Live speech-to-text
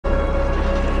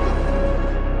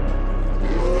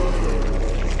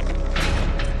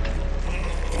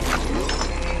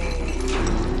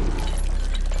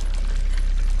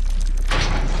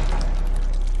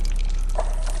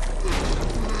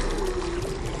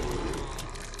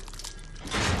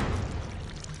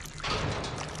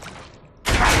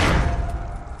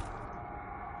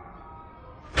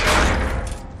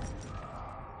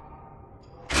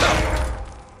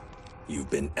You've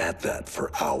been at that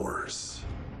for hours.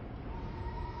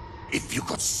 If you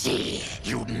could see,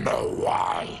 you'd know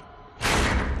why.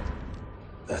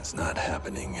 That's not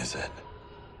happening, is it?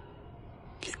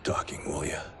 Keep talking, will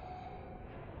ya?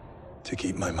 To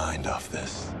keep my mind off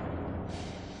this.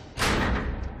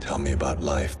 Tell me about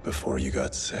life before you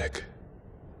got sick.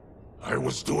 I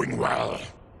was doing well,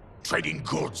 trading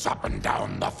goods up and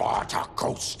down the Varta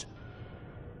coast.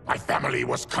 My family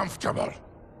was comfortable,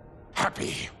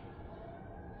 happy.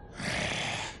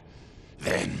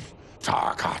 Then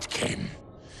Tarkat came.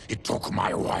 It took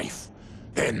my wife,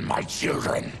 then my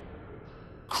children.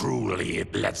 Cruelly,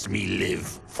 it lets me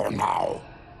live for now.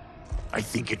 I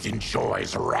think it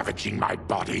enjoys ravaging my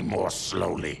body more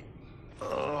slowly.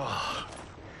 Ugh.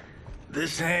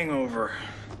 This hangover.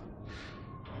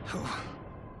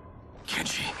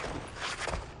 Kenji.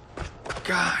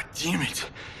 God damn it.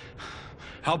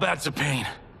 How bad's the pain?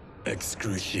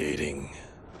 Excruciating.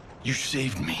 You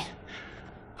saved me.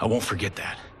 I won't forget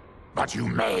that. But you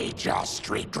may just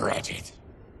regret it.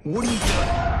 What are you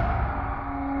doing?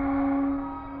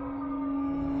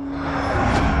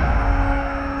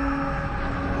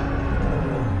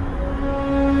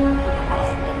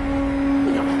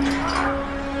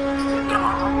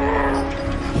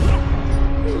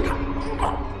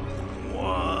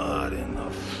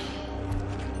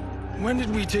 When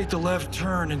did we take the left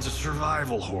turn into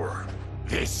survival horror?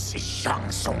 This is Shang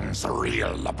Tsung's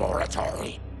real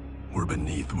laboratory. We're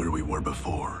beneath where we were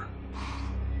before.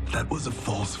 That was a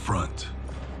false front.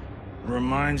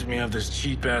 Reminds me of this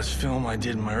cheap-ass film I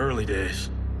did in my early days.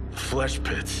 Flesh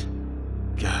Pits.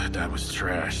 God, that was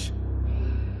trash.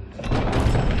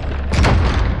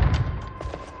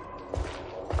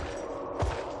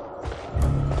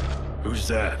 Who's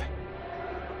that?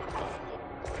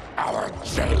 Our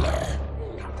jailer.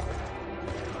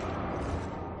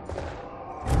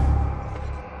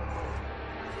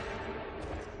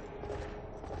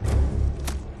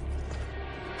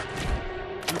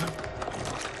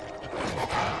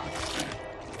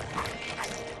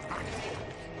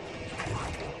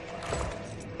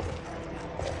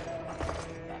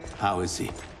 How is he?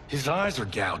 His eyes are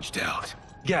gouged out.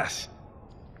 Guess.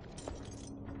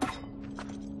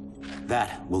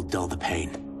 That will dull the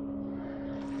pain.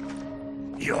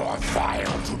 You're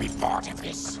vile to be part of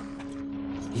this.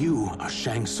 You are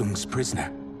Shang Tsung's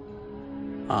prisoner.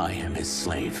 I am his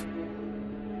slave.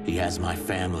 He has my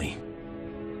family.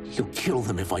 He'll kill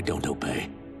them if I don't obey.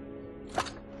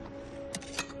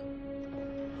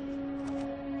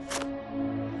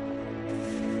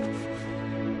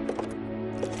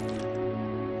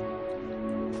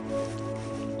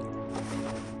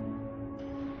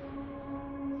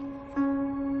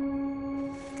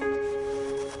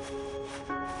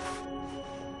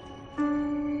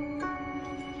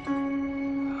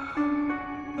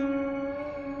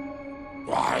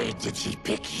 Why did he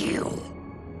pick you?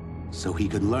 So he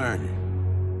could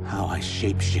learn how I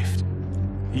shapeshift.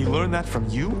 He learned that from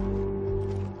you?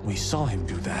 We saw him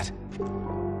do that.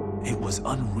 It was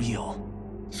unreal.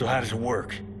 So how does it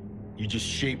work? You just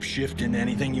shape-shift into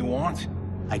anything you want?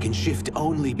 I can shift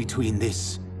only between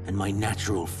this and my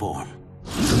natural form.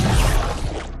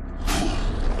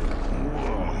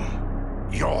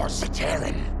 You're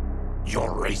Zaterran.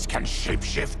 Your race can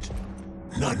shapeshift.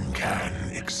 None can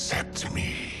except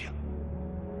me.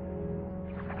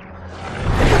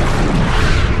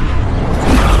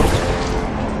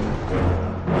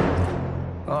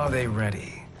 Are they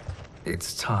ready?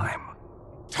 It's time.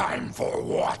 Time for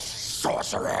what,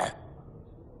 sorcerer?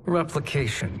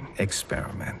 Replication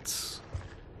experiments.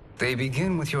 They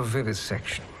begin with your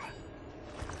vivisection.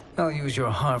 I'll use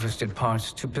your harvested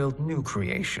parts to build new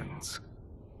creations.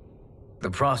 The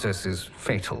process is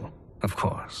fatal, of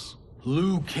course.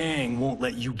 Liu Kang won't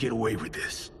let you get away with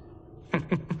this.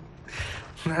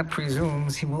 That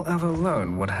presumes he will ever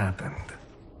learn what happened.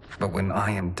 But when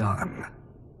I am done,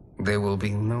 there will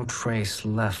be no trace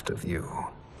left of you.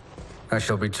 I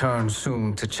shall return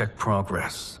soon to check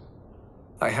progress.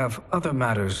 I have other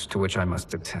matters to which I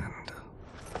must attend.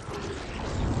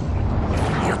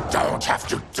 You don't have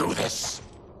to do this.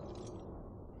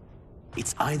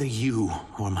 It's either you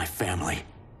or my family.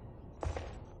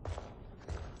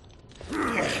 Put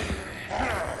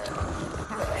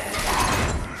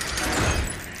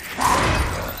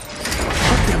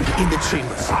them in the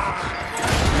chambers.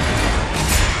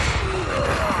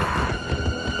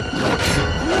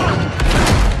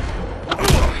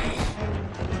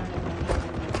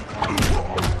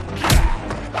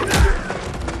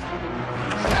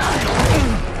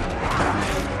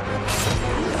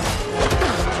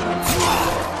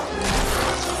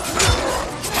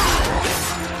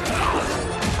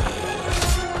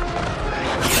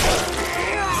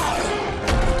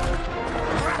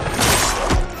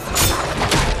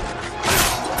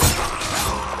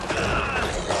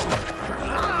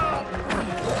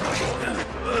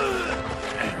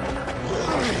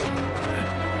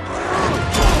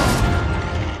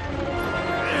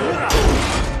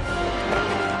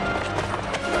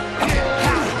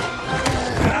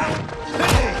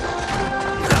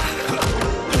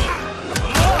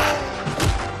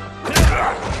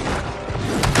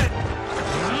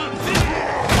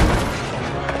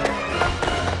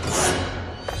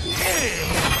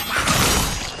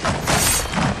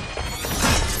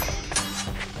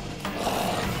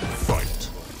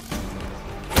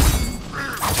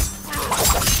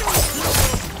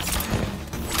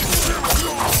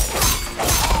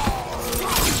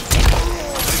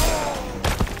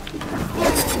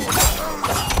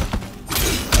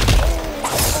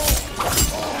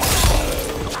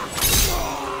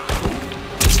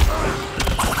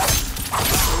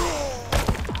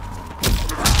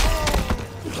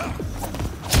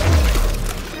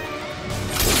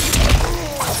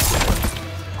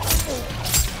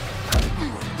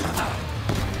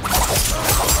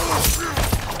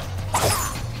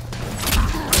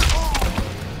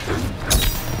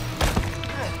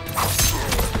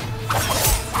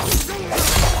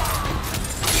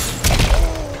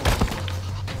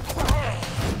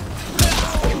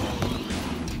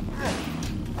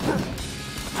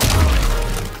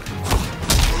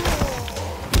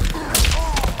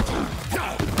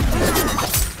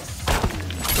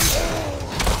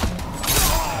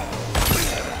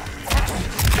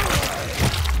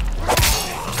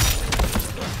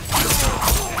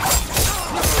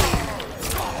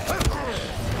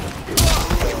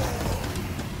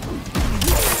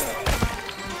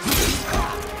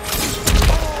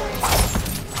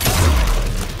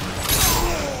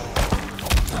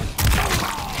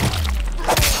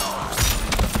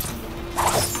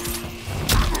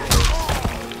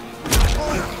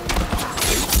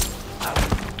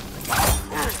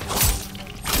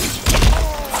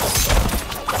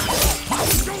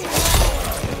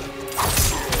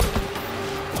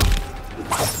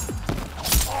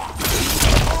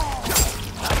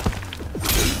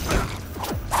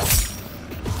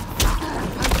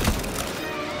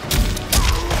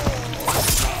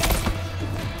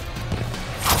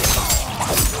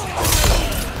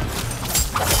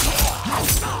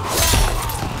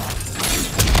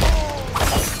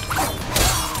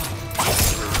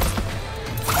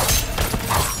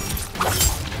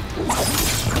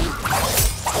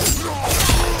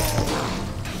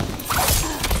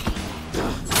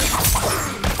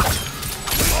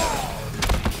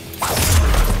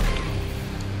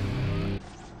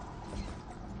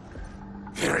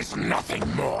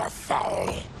 more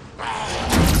foul.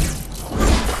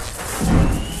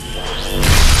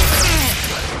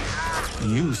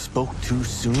 You spoke too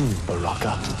soon,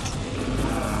 Baraka.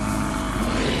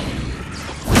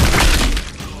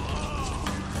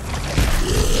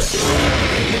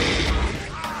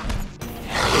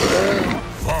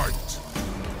 Fight!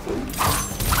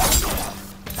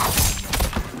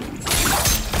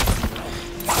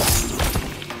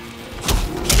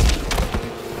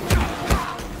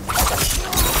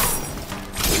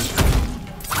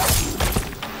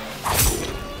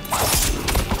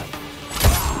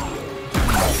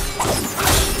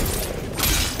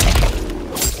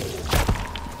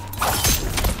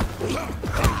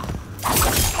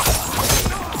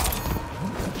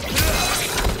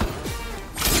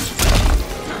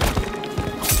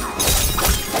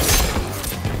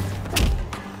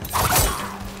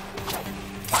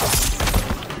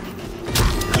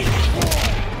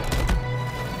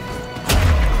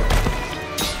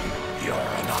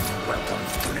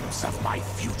 Of my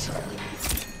future.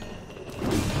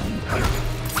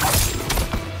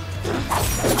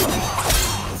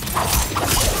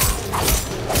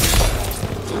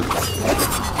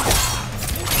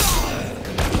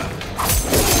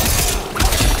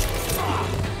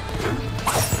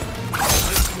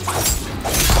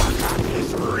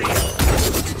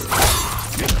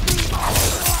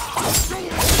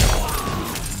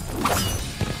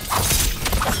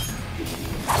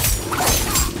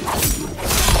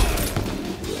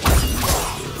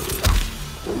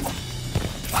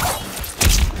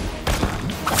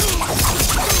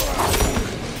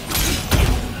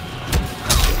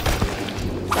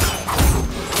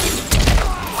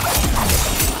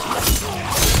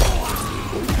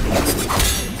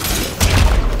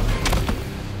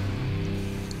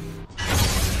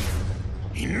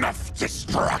 Enough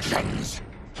distractions!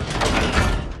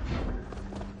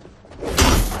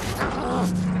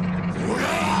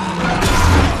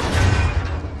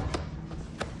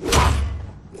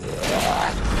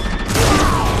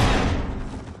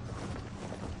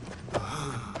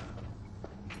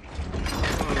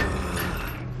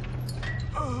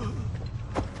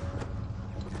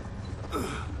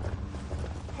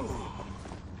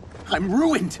 I'm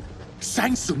ruined!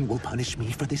 Shang Tsung will punish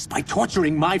me for this by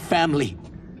torturing my family.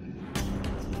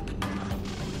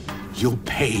 You'll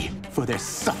pay for their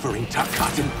suffering,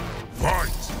 Tarkatan. Fight!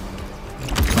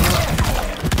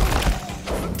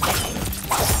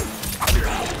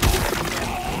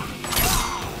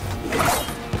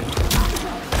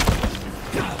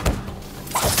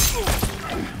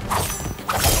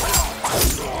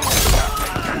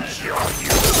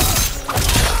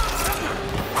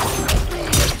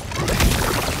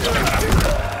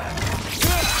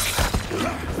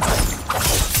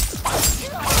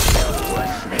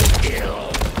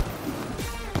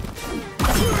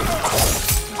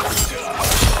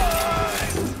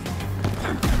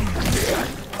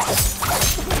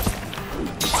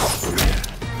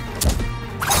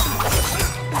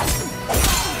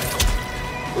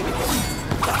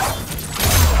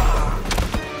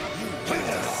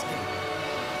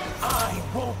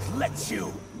 Let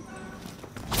you.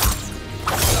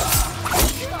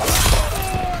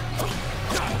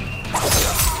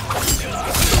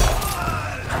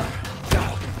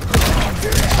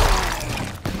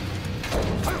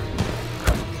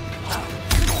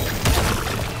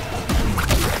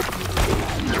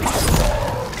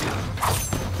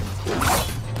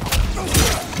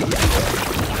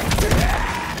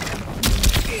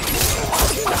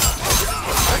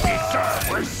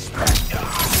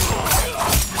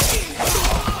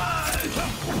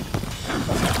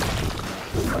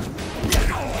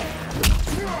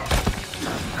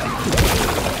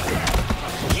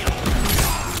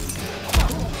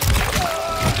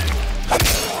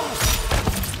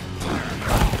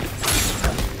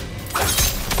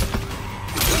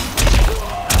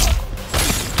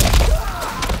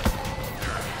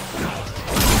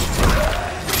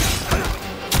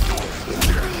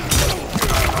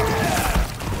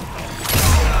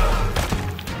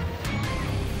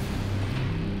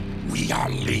 We are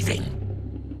leaving.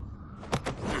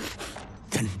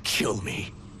 Then kill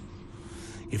me.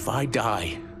 If I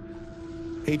die,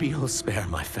 maybe you'll spare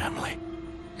my family.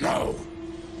 No,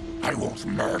 I won't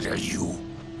murder you.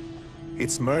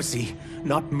 It's mercy,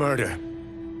 not murder.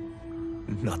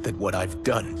 Not that what I've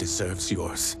done deserves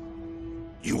yours.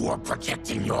 You were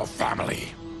protecting your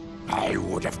family. I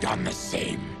would have done the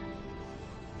same.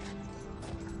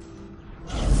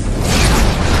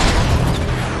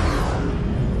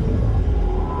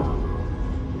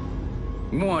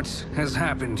 What has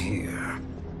happened here?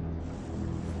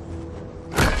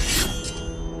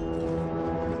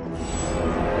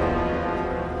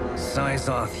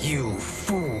 Azoth, you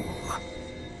fool!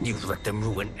 You've let them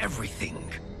ruin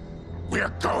everything.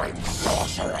 We're going,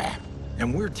 sorcerer.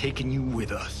 And we're taking you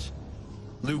with us.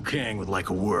 Liu Kang would like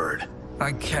a word.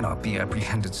 I cannot be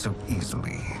apprehended so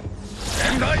easily.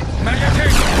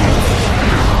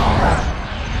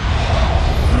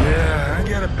 Yeah, I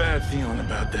got a bad feeling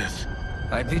about this.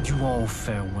 I bid you all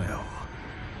farewell.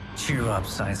 Cheer up,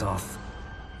 Azoth.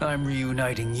 I'm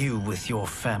reuniting you with your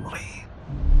family.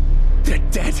 They're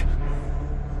dead?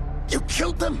 You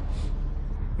killed them?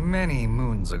 Many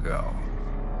moons ago.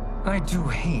 I do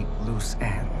hate loose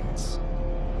ends.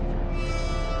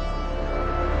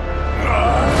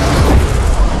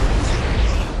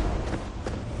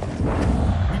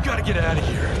 We gotta get out of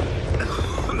here.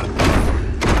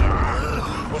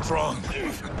 What's wrong?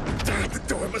 The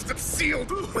door must have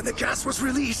sealed when the gas was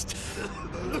released.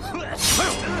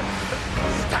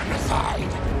 Stand aside.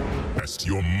 Test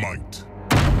your might.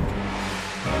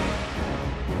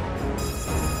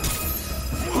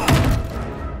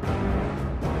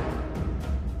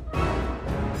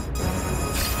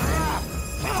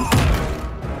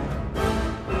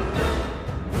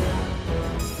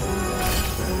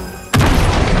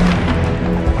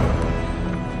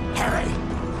 Harry,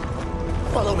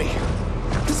 Follow me.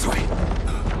 This way.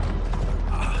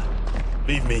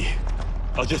 Leave me.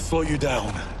 I'll just slow you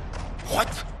down.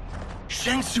 What?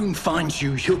 Shang Tsung finds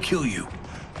you, he'll kill you.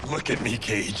 Look at me,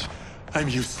 Cage. I'm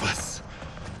useless.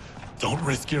 Don't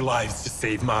risk your lives to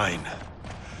save mine.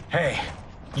 Hey,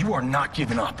 you are not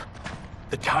giving up.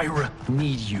 The Tyra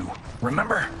need you,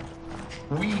 remember?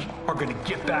 We are gonna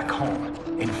get back home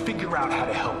and figure out how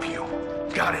to help you.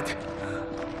 Got it?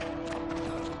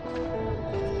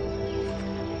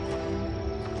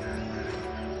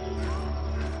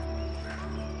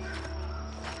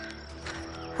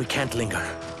 We can't linger.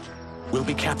 We'll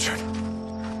be captured.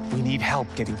 We need help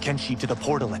getting Kenshi to the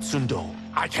portal at Sundo.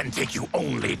 I can take you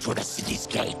only to the city's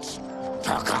gate.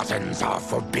 Forgottens are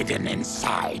forbidden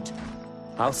inside.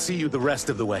 I'll see you the rest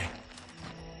of the way.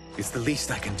 It's the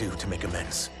least I can do to make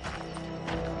amends.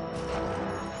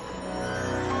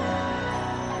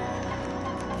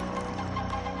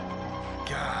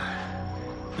 God,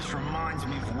 this reminds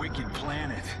me of Wicked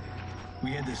Planet.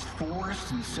 We had this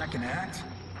forest in the second act.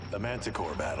 The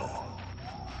Manticore battle.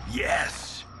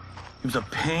 Yes! It was a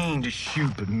pain to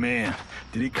shoot, but man,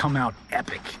 did it come out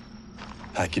epic.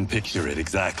 I can picture it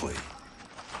exactly.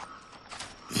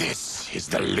 This is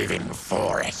the living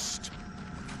forest.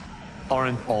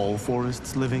 Aren't all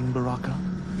forests living, Baraka?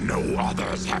 No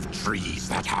others have trees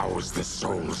that house the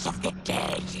souls of the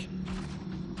dead.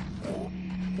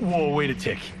 Whoa, wait a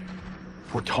tick.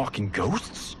 We're talking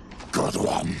ghosts? Good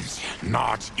ones,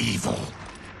 not evil.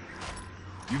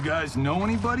 You guys know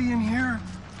anybody in here?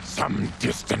 Some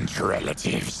distant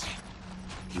relatives.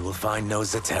 You will find no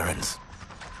Zaterrans.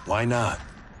 Why not?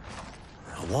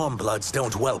 Warmbloods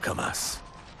don't welcome us.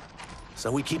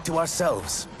 So we keep to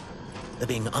ourselves,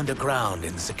 living underground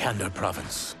in Sikander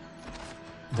province.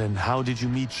 Then how did you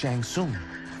meet Shang Tsung?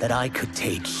 That I could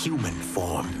take human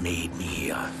form made me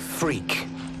a freak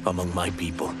among my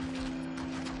people.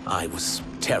 I was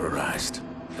terrorized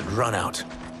and run out,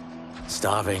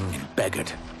 starving and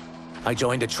beggared. I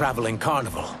joined a traveling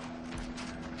carnival.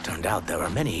 Turned out there are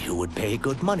many who would pay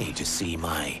good money to see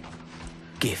my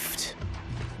gift.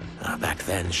 Back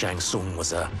then, Shang Tsung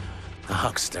was a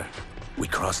huckster. We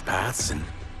crossed paths and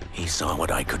he saw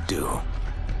what I could do.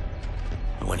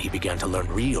 When he began to learn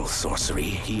real sorcery,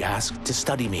 he asked to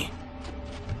study me.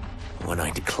 When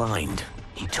I declined,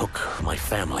 he took my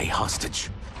family hostage.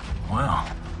 Wow,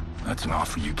 that's an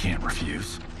offer you can't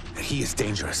refuse. He is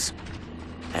dangerous,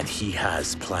 and he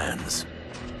has plans.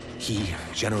 He,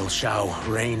 General Shao,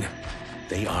 Rain,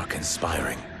 they are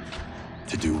conspiring.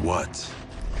 To do what?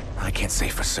 I can't say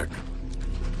for certain.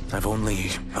 I've only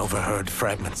overheard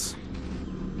fragments.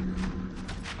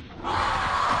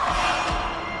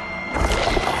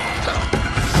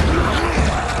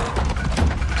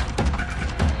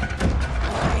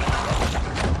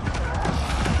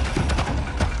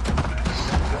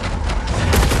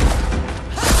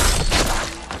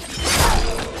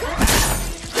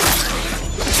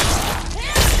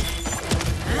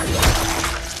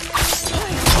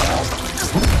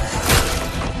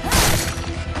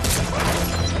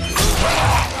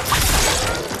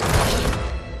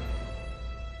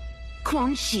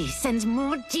 Quan Chi sends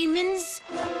more demons?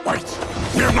 Wait,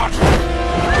 we're not...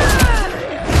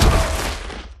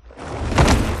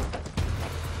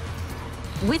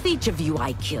 With each of you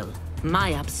I kill,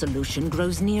 my absolution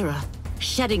grows nearer.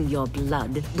 Shedding your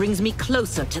blood brings me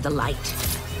closer to the light.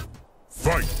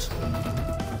 Fight!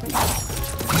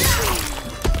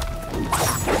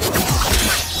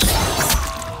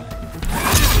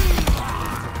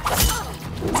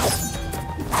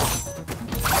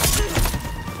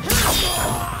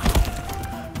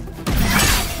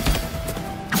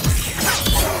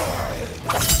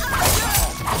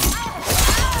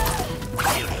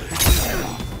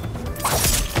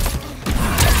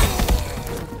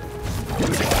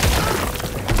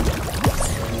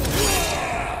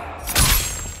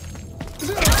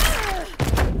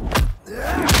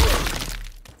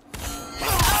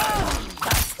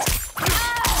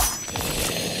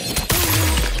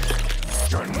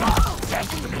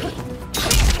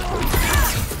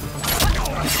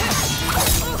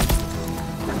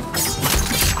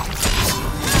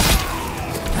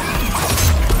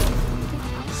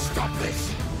 Stop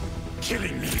this!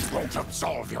 Killing me won't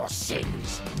absolve your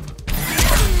sins.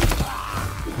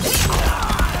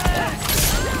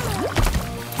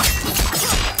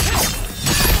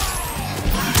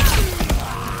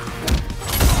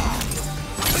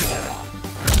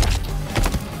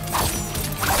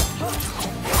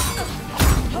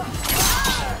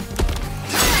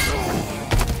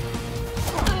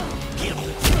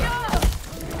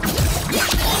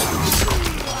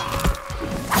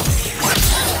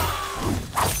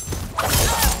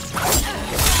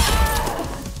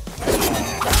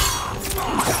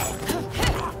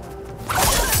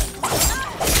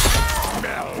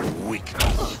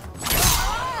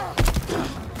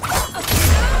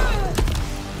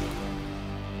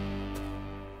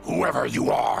 Whoever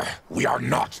you are, we are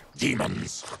not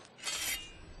demons.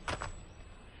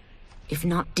 If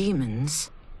not demons,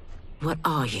 what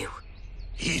are you?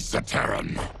 He's a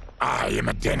Terran. I am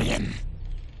a Denian.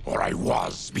 Or I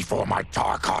was before my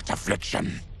Tarkat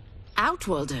affliction.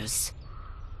 Outworlders.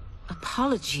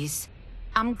 Apologies.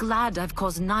 I'm glad I've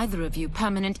caused neither of you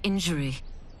permanent injury.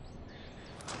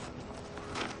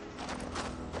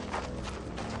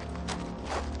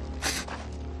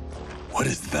 What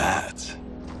is that?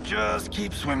 Just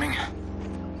keep swimming.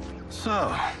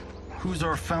 So, who's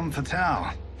our femme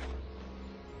fatale?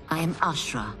 I am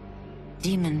Ashra,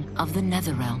 demon of the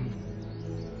Netherrealm.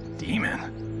 Demon?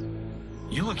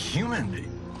 You look human,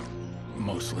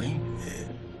 mostly.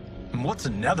 And what's a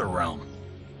Netherrealm?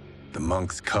 The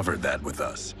monks covered that with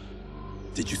us.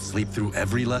 Did you sleep through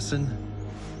every lesson?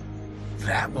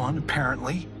 That one,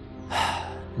 apparently.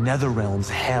 Netherrealm's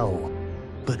hell,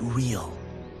 but real.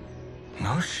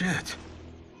 No shit.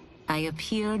 I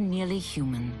appear nearly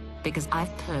human because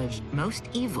I've purged most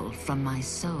evil from my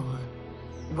soul.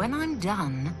 When I'm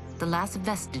done, the last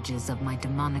vestiges of my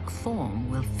demonic form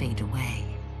will fade away.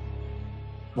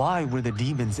 Why were the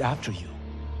demons after you?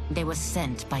 They were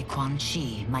sent by Quan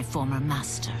Chi, my former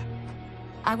master.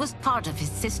 I was part of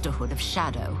his Sisterhood of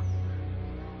Shadow.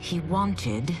 He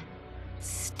wanted,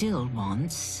 still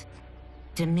wants,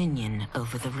 dominion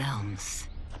over the realms.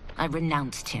 I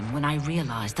renounced him when I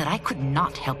realized that I could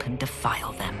not help him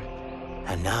defile them.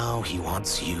 And now he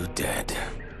wants you dead.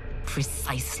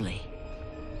 Precisely.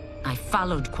 I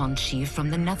followed Quan Chi from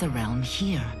the Netherrealm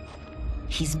here.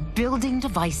 He's building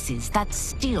devices that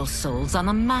steal souls on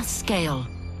a mass scale.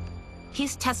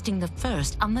 He's testing the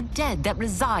first on the dead that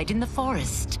reside in the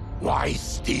forest. Why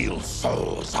steal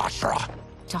souls, Ashra?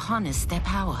 To harness their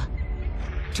power.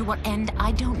 To what end,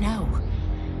 I don't know.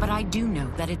 But I do know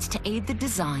that it's to aid the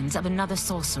designs of another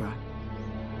sorcerer.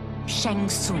 Shang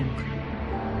Tsung.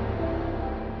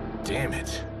 Damn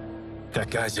it.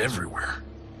 That guy's everywhere.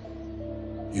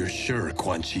 You're sure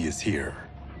Quan Chi is here?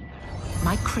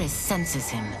 My Chris senses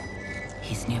him.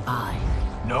 He's nearby.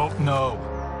 Nope, no.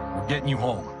 We're getting you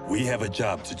home. We have a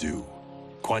job to do.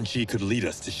 Quan Chi could lead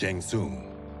us to Shang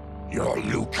Tsung. Your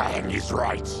Liu Kang is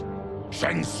right.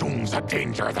 Shang Tsung's a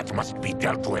danger that must be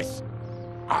dealt with.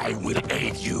 I will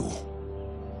aid you.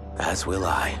 As will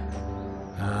I.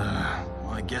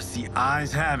 Well, I guess the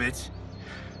eyes have it.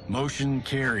 Motion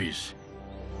carries.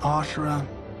 Ashra,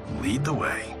 lead the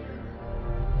way.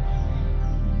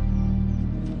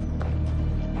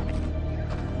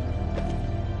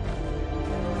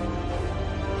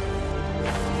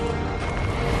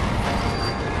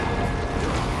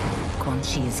 Quan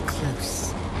Chi is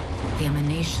close. The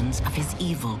emanations of his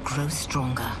evil grow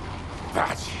stronger.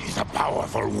 That is a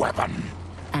powerful weapon.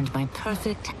 And my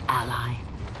perfect ally.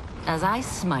 As I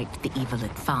smite the evil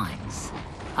it finds,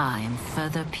 I am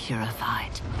further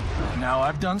purified. Now,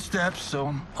 I've done steps,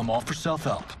 so I'm all for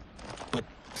self-help. But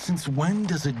since when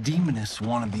does a demoness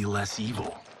want to be less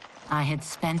evil? I had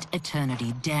spent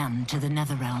eternity damned to the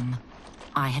Netherrealm.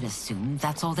 I had assumed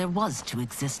that's all there was to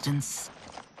existence.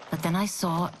 But then I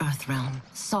saw Earthrealm,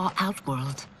 saw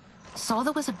Outworld, saw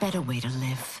there was a better way to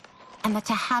live, and that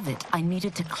to have it, I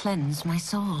needed to cleanse my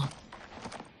soul.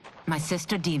 My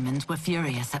sister demons were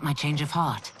furious at my change of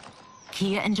heart.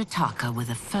 Kia and Jataka were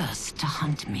the first to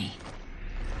hunt me.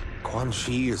 Quan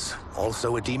Chi is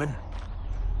also a demon?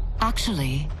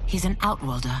 Actually, he's an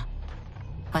Outworlder.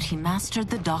 But he mastered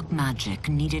the dark magic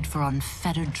needed for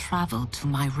unfettered travel to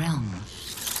my realm.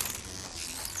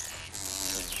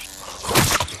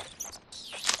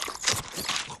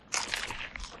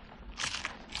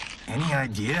 Any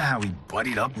idea how he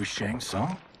buddied up with Shang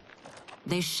Tsung?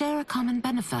 They share a common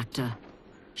benefactor.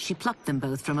 She plucked them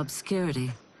both from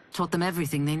obscurity, taught them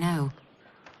everything they know.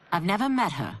 I've never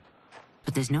met her,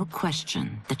 But there's no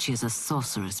question that she is a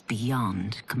sorceress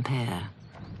beyond compare.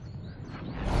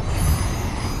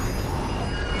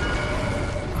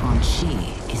 Quan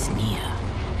Chi is near.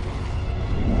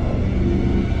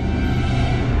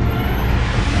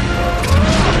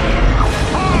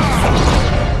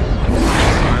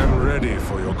 I am ready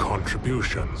for your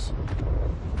contributions.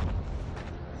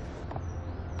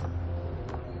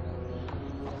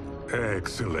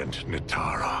 Excellent,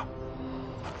 Nitara.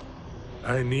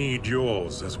 I need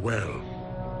yours as well.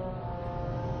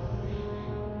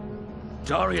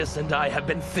 Darius and I have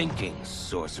been thinking,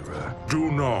 Sorcerer.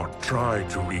 Do not try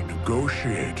to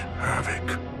renegotiate,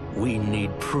 Havoc. We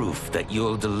need proof that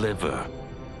you'll deliver.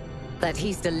 That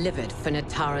he's delivered for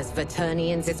Natara's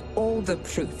Vaternians is all the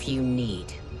proof you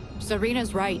need.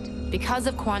 Serena's right. Because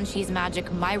of Quan Chi's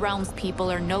magic, my realm's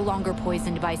people are no longer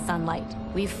poisoned by sunlight.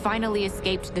 We've finally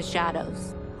escaped the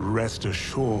shadows. Rest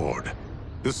assured,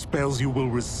 the spells you will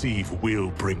receive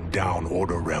will bring down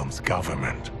Order Realm's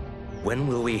government. When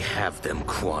will we have them,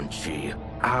 Quan Chi?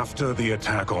 After the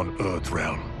attack on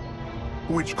Earthrealm,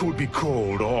 which could be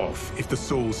called off if the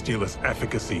Soul Stealer's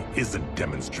efficacy isn't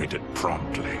demonstrated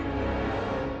promptly.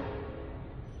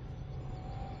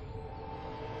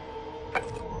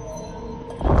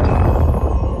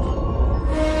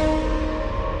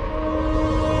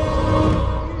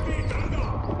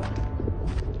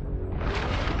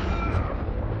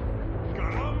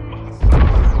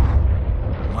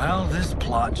 Well, this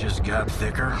plot just got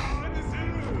thicker.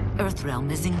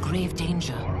 Earthrealm is in grave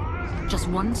danger. Just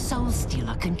one Soul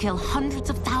Stealer can kill hundreds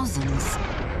of thousands.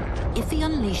 If he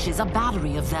unleashes a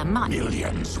battery of them,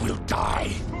 Millions will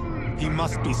die. He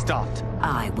must be stopped.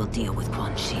 I will deal with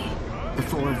Quan Chi. The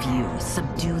four of you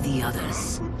subdue the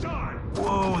others.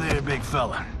 Whoa there, big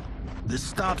fella. This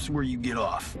stops where you get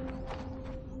off.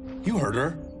 You heard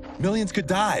her. Millions could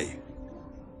die.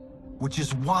 Which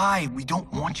is why we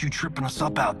don't want you tripping us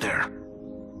up out there.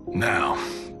 Now,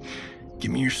 give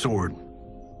me your sword.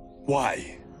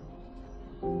 Why?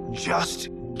 Just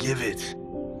give it.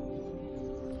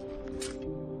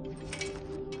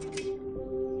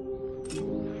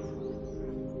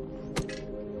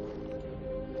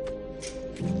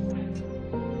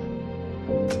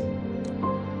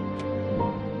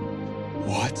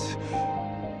 What?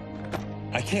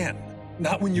 I can't.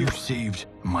 Not when You've saved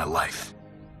my life.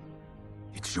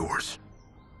 It's yours.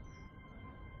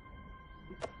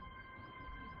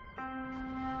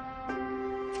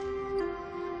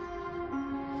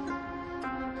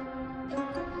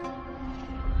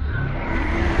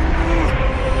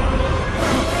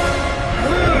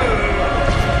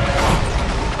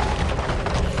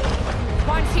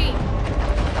 Quan Chi!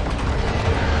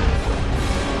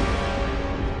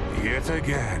 Yet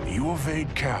again, you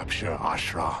evade capture,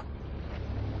 Ashra.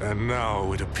 And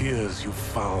now it appears you've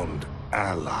found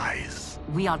allies.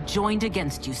 We are joined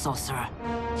against you, Sorcerer.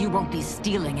 You won't be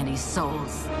stealing any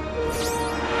souls.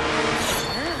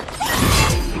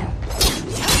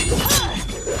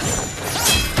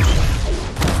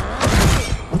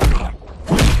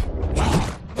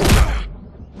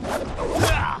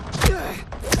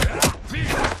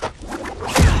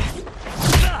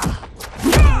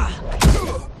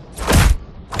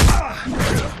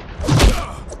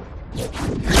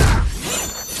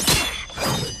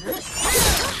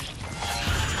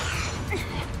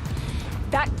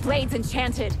 Blade's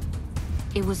enchanted.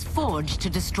 It was forged to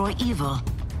destroy evil.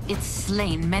 It's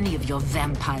slain many of your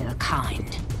vampire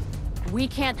kind. We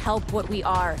can't help what we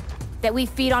are. That we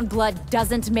feed on blood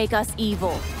doesn't make us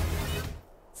evil.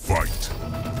 Fight.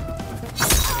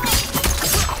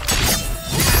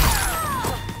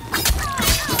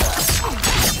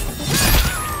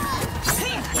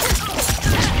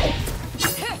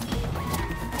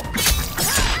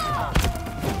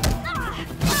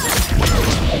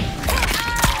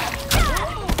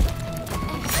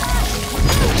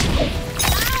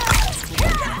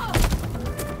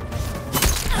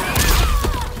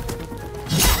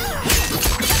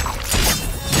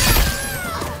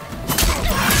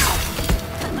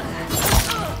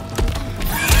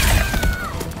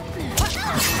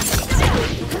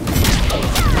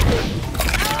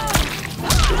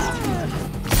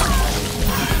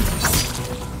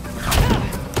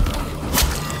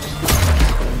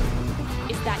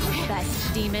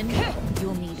 Demon,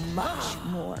 you'll need much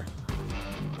more.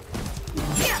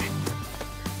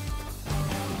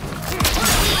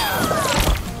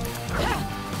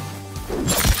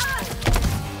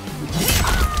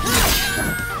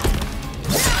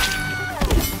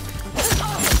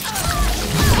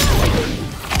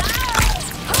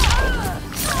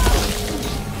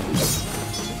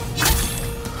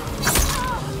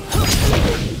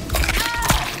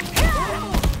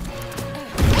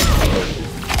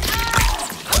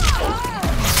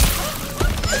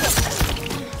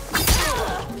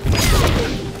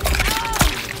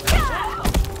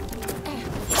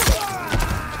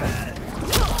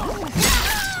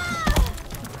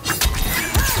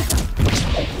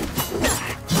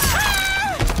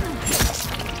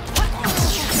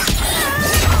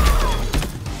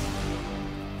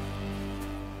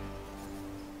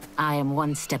 am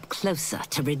one step closer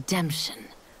to redemption.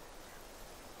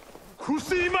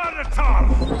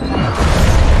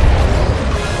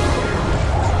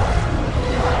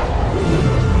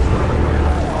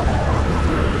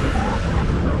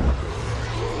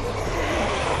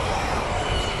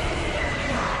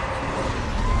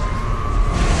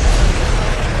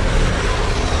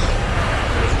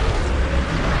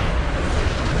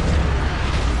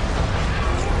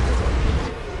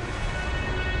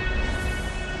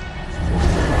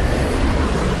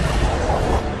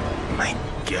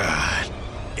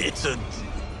 It's a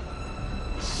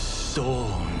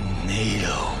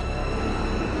soul-nado.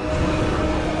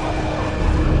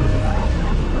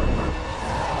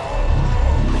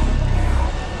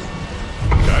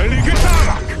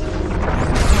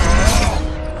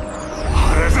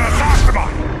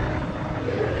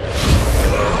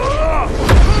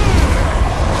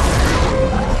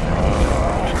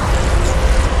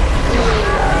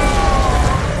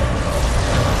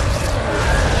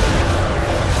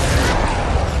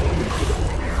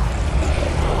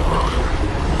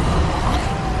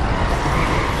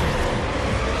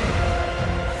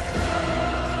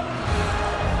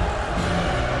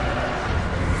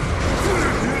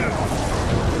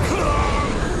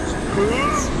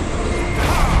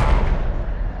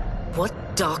 What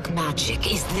dark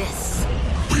magic is this?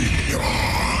 We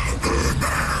are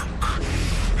Ermac,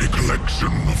 a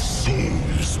collection of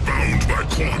souls bound by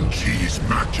Quan Chi's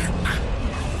magic.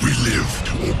 We live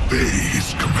to obey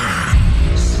his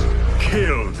commands.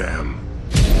 Kill them.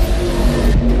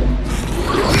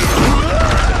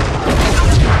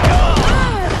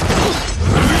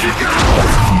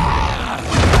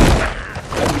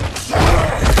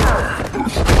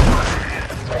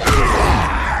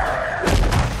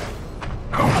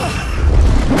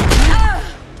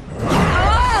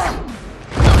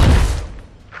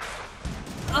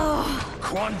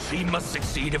 Quan Chi must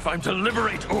succeed if I'm to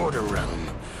liberate Order Realm.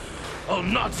 I'll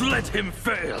not let him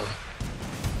fail.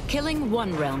 Killing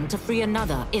one realm to free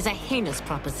another is a heinous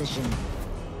proposition.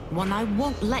 One I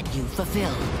won't let you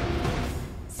fulfill.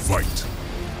 Fight.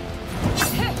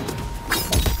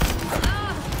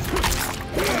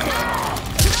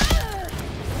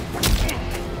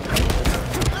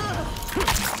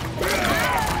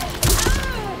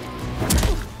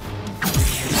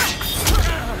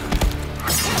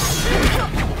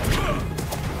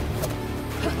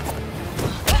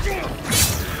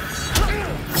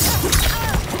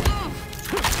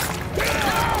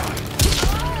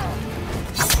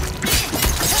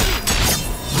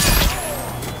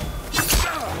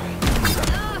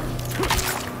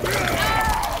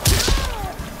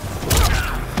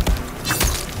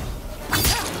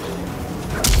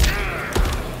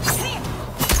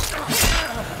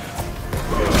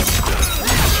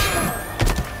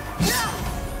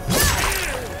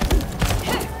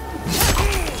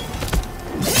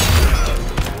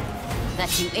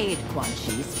 That you aid Quan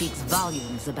Chi speaks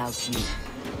volumes about you.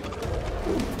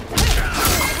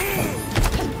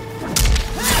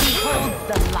 Behold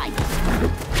the light.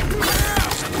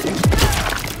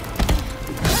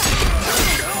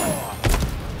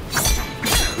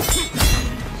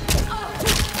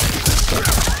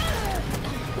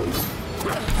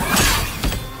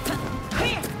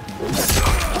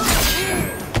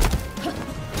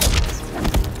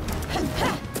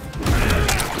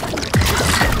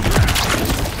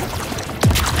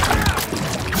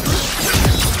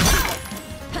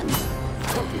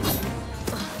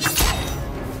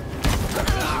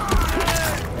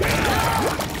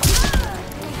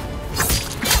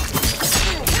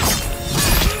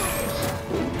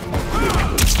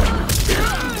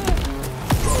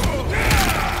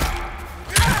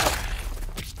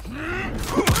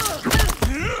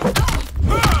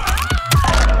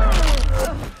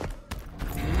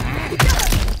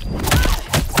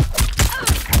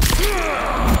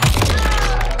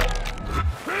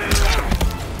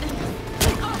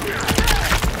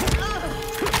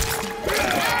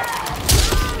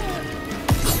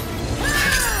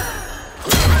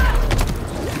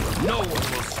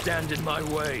 Stand in my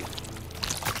way.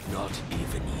 Not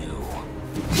even you.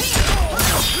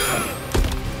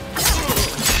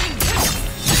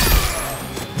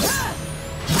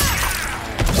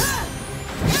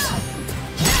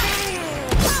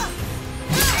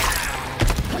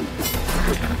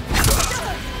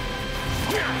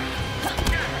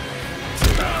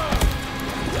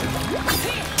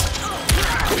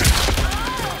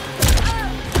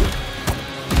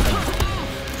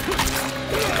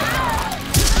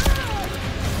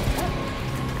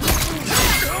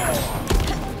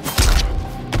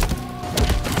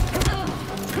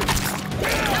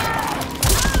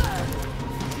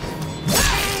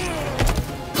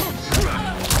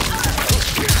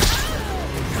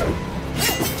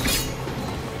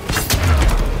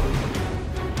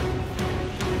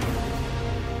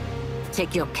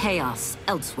 take your chaos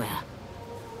elsewhere.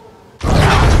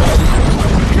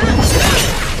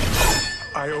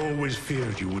 I always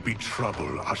feared you would be trouble,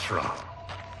 Ashra.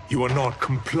 You are not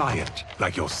compliant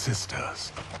like your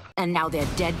sisters. And now they're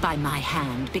dead by my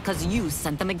hand because you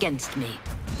sent them against me.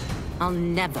 I'll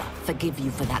never forgive you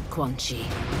for that, Quan Chi.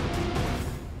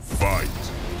 Fight.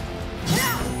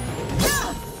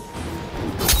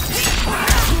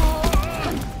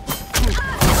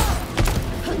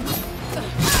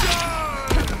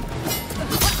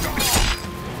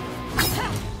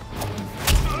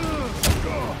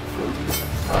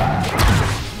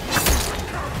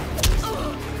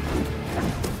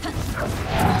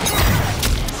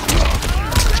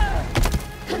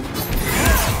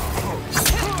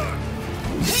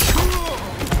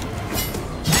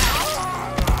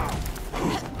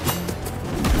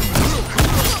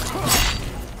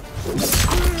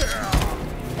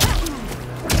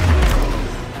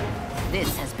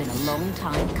 This has been a long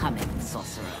time coming,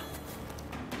 sorcerer.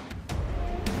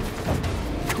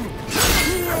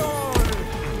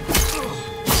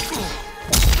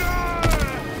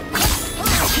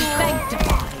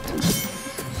 Sanctified.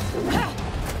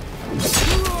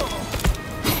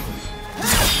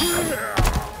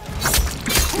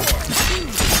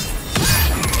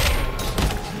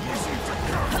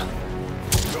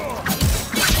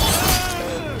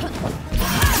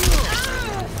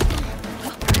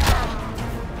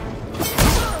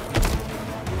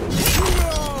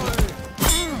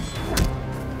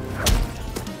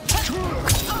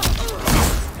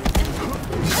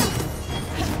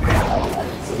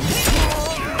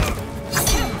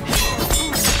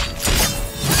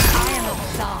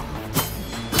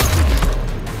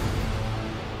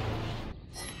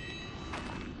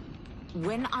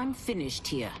 When I'm finished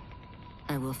here,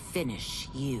 I will finish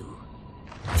you.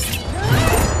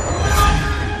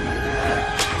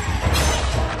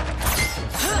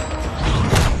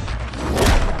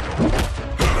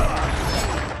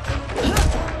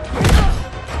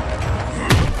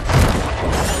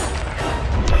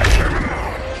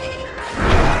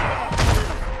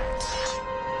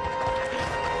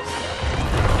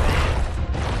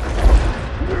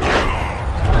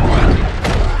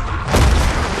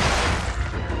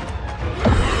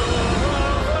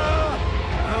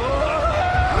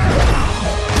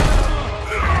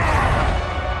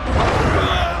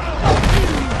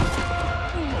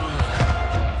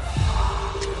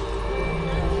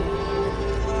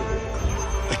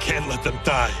 Can't let them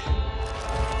die.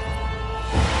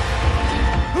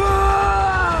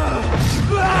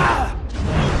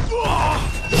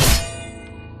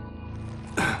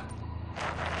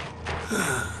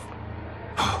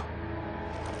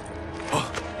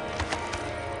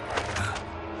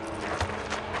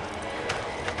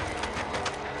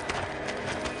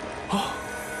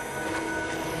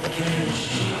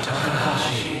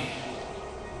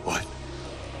 What?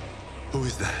 Who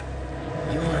is that?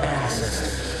 Your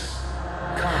ancestors,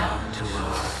 come to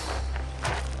us.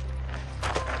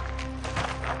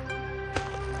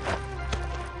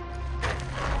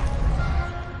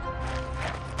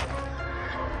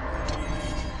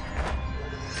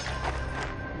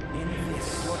 In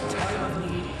this, your time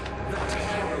of need, the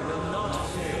terror will not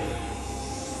fail.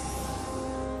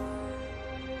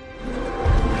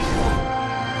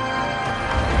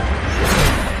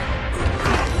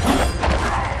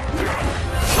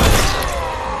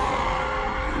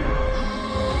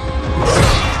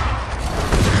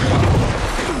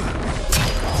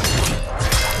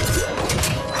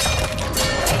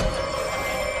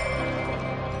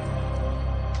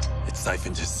 It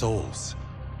siphoned his souls.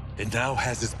 It now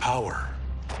has his power.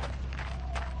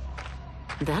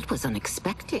 That was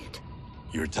unexpected.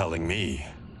 You're telling me.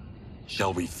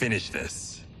 Shall we finish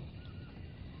this?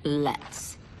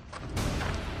 Let's.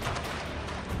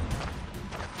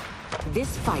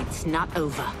 This fight's not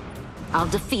over. I'll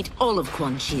defeat all of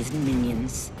Quan Chi's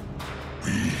minions.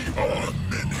 We are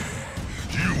many.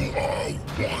 You are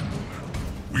one.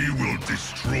 We will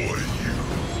destroy you.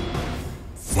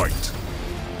 Fight.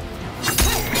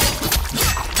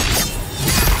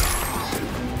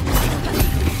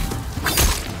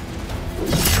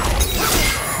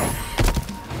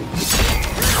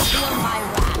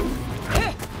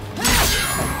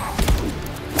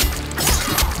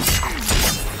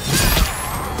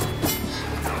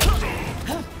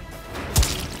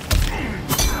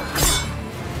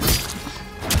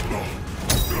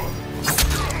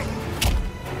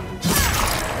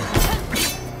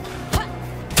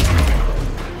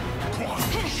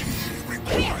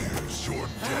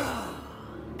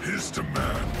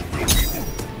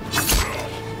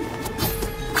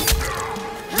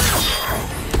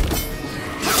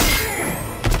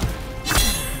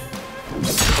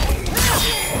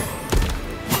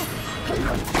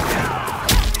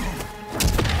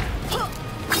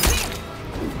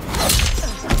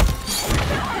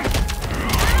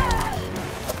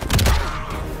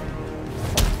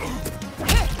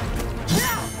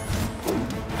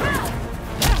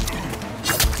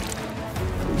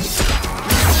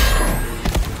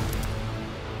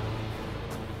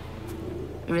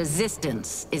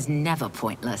 Resistance is never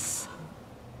pointless.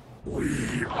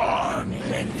 We are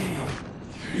many.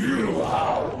 You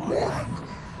are one.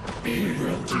 We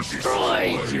will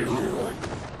destroy you.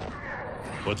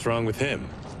 What's wrong with him?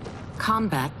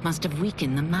 Combat must have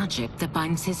weakened the magic that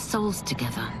binds his souls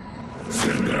together.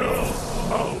 Sinner,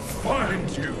 I'll find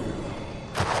you.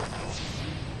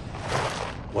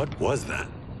 What was that?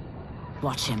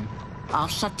 Watch him. I'll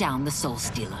shut down the Soul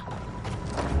Stealer.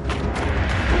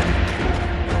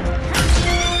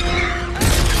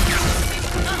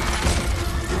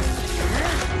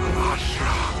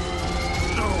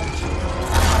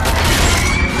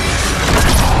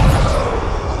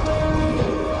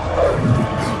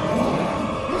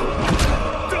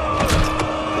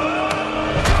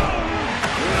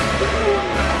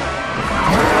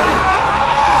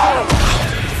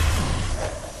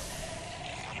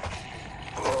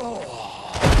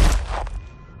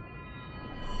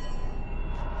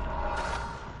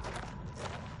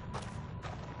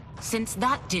 Since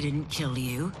that didn't kill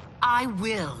you, I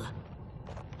will.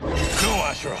 No,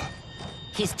 Ashura!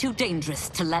 He's too dangerous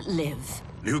to let live.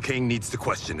 Liu Kang needs to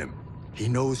question him. He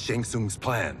knows Shang Tsung's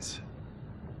plans.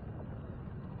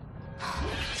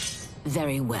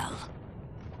 Very well.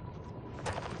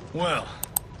 Well,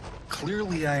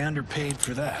 clearly I underpaid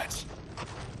for that.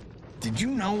 Did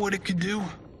you know what it could do?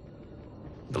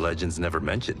 The legends never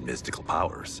mentioned mystical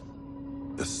powers.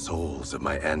 The souls of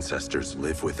my ancestors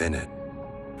live within it.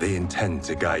 They intend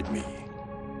to guide me.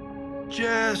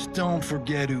 Just don't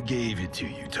forget who gave it to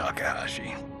you,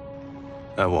 Takahashi.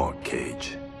 I won't,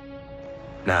 Cage.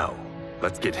 Now,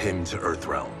 let's get him to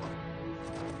Earthrealm.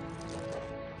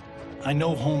 I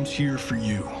know home's here for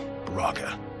you,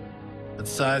 Baraka. But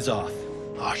size off,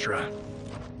 Ashura.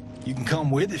 You can come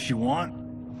with if you want.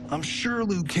 I'm sure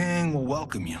Liu Kang will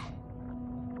welcome you.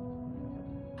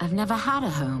 I've never had a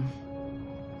home.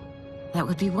 That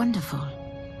would be wonderful.